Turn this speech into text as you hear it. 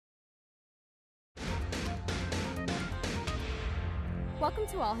Welcome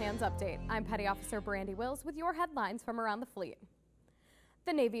to All Hands Update. I'm Petty Officer Brandy Wills with your headlines from around the fleet.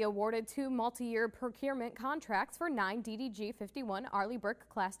 The Navy awarded 2 multi-year procurement contracts for 9 DDG-51 Arleigh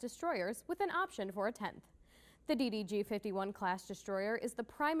Burke-class destroyers with an option for a 10th. The DDG-51 class destroyer is the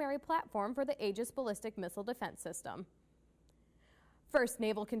primary platform for the Aegis Ballistic Missile Defense System. 1st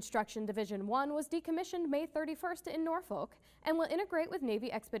Naval Construction Division 1 was decommissioned May 31st in Norfolk and will integrate with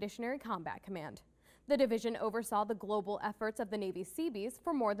Navy Expeditionary Combat Command. The division oversaw the global efforts of the Navy Seabees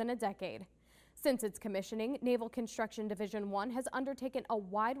for more than a decade. Since its commissioning, Naval Construction Division 1 has undertaken a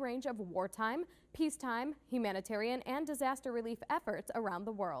wide range of wartime, peacetime, humanitarian, and disaster relief efforts around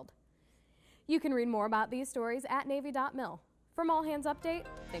the world. You can read more about these stories at Navy.mil. From All Hands Update,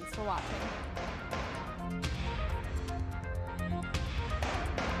 thanks for watching.